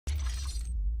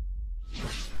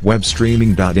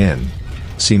Webstreaming.in.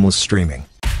 Seamless streaming.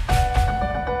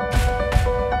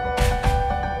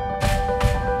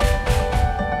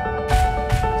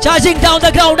 Charging down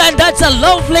the ground, and that's a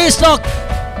lovely stroke.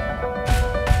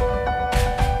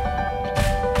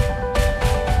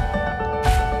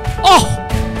 Oh!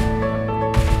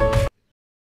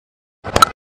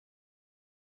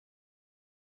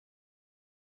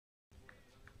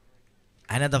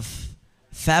 Another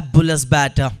fabulous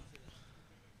batter.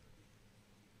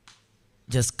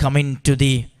 Just coming to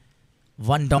the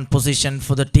one down position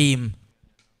for the team.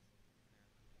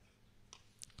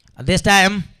 This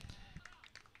time,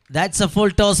 that's a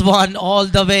full toss one all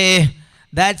the way.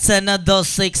 That's another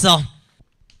sixer.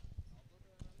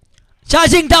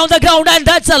 Charging down the ground, and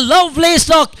that's a lovely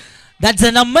stroke. That's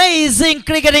an amazing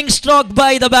cricketing stroke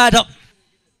by the batter.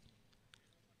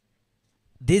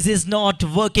 This is not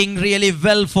working really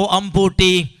well for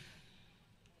Amputi.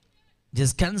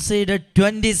 Just considered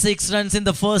 26 runs in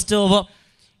the first over.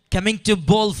 Coming to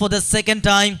bowl for the second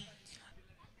time.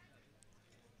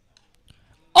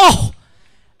 Oh!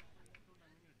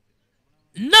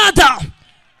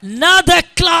 Another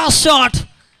class shot.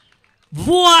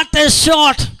 What a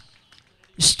shot.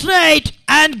 Straight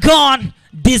and gone.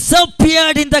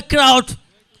 Disappeared in the crowd.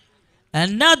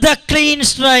 Another clean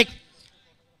strike.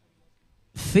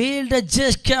 Fielder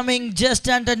just coming just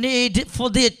underneath for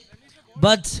it,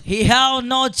 but he have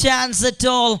no chance at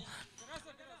all.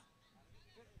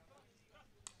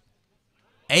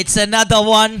 It's another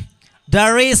one.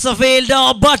 There is a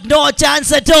fielder, but no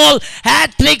chance at all.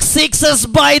 Hat-trick sixes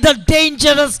by the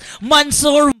dangerous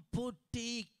Mansoor.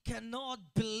 Putti cannot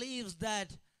believe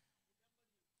that.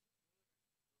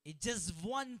 He just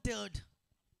wanted.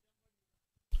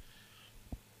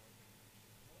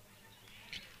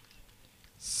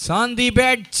 Sandeep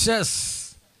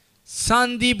edges.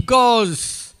 Sandeep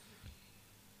goes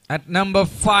at number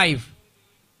 5.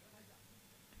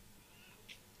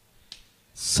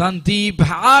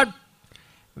 Sandeep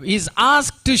is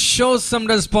asked to show some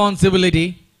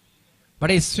responsibility,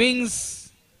 but he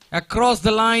swings across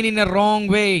the line in a wrong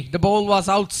way. The ball was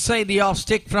outside the off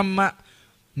stick from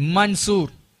Mansoor.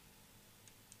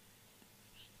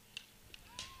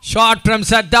 Shot from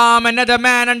Saddam, another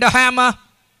man under hammer.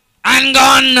 And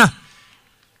gone!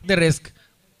 The risk.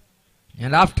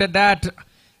 And after that,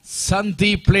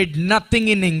 Sandeep played nothing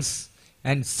innings.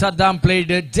 And Saddam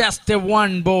played just a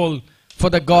one ball for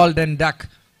the Golden Duck.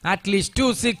 At least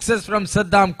 2 sixes from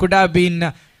Saddam could have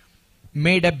been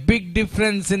made a big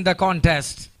difference in the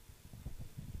contest.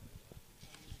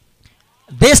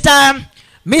 This time,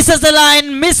 misses the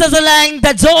line, misses the line.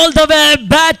 That's all the way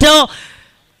batter.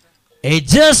 It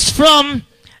just from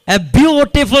a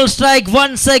beautiful strike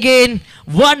once again.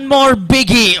 One more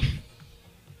biggie.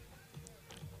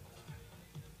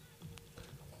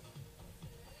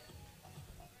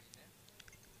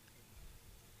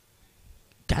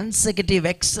 Consecutive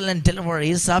excellent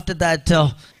deliveries after that.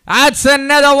 That's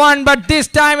another one, but this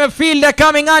time a fielder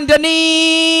coming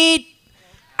underneath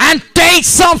and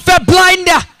takes off a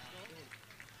blinder.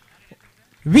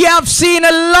 We have seen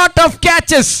a lot of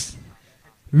catches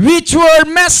which were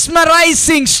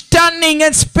mesmerizing, stunning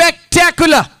and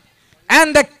spectacular.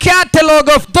 And the catalogue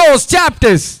of those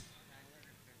chapters,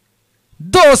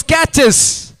 those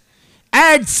catches,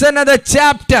 adds another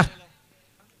chapter.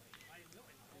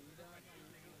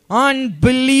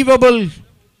 Unbelievable.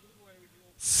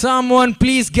 Someone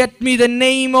please get me the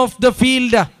name of the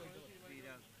fielder.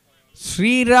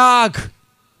 Srirag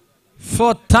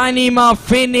for Tanima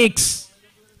Phoenix.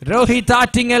 Rohit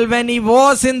Attingal, when he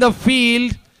was in the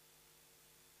field.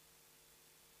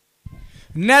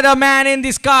 Another man in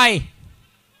the sky.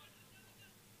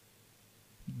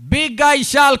 Big guy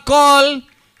shall call,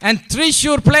 and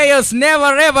Thrissur players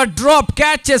never ever drop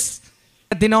catches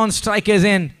at the non-strikers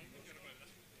end.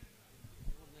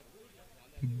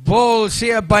 Balls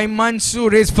here by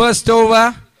Mansoor, his first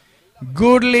over.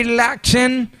 Good little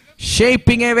action,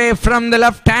 shaping away from the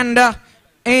left-hander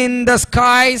in the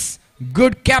skies.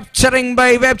 Good capturing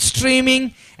by web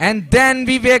streaming. And then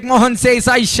Vivek Mohan says,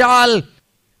 I shall.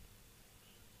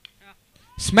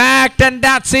 Smacked, and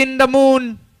that's in the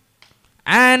moon.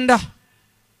 And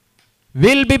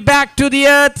will be back to the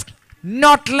earth.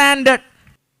 Not landed.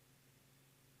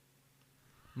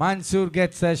 Mansoor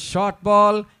gets a short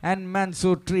ball, and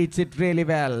Mansoor treats it really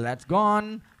well. That's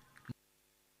gone.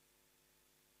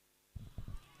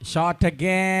 Shot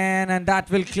again, and that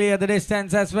will clear the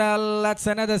distance as well. That's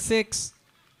another 6.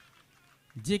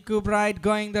 Jiku Bright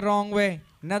going the wrong way.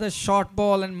 Another short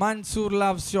ball, and Mansoor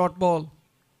loves short ball.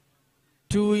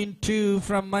 2 in 2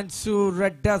 from Mansoor. A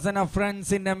dozen of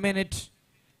runs in a minute,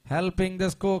 helping the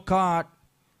scorecard.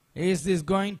 Is this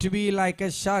going to be like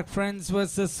a Shark Friends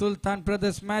versus Sultan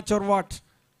Brothers match or what?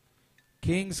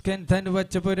 Kings can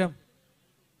Thanduvachapuram.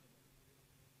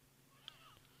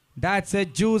 That's a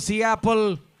juicy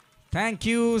apple. Thank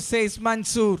you, says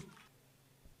Mansoor.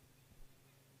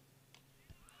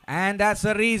 And that's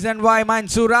the reason why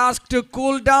Mansoor asked to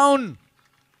cool down.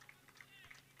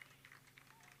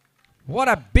 What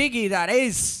a biggie that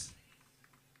is.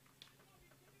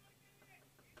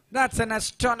 That's an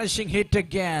astonishing hit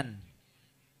again.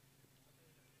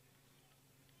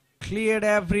 Cleared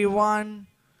everyone.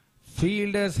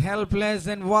 Fielders helpless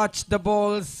and watch the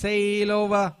ball sail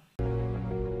over.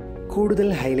 കൂടുതൽ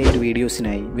highlight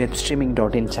വീഡിയോസിനായി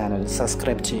webstreaming.in channel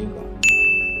subscribe ചെയ്യുക.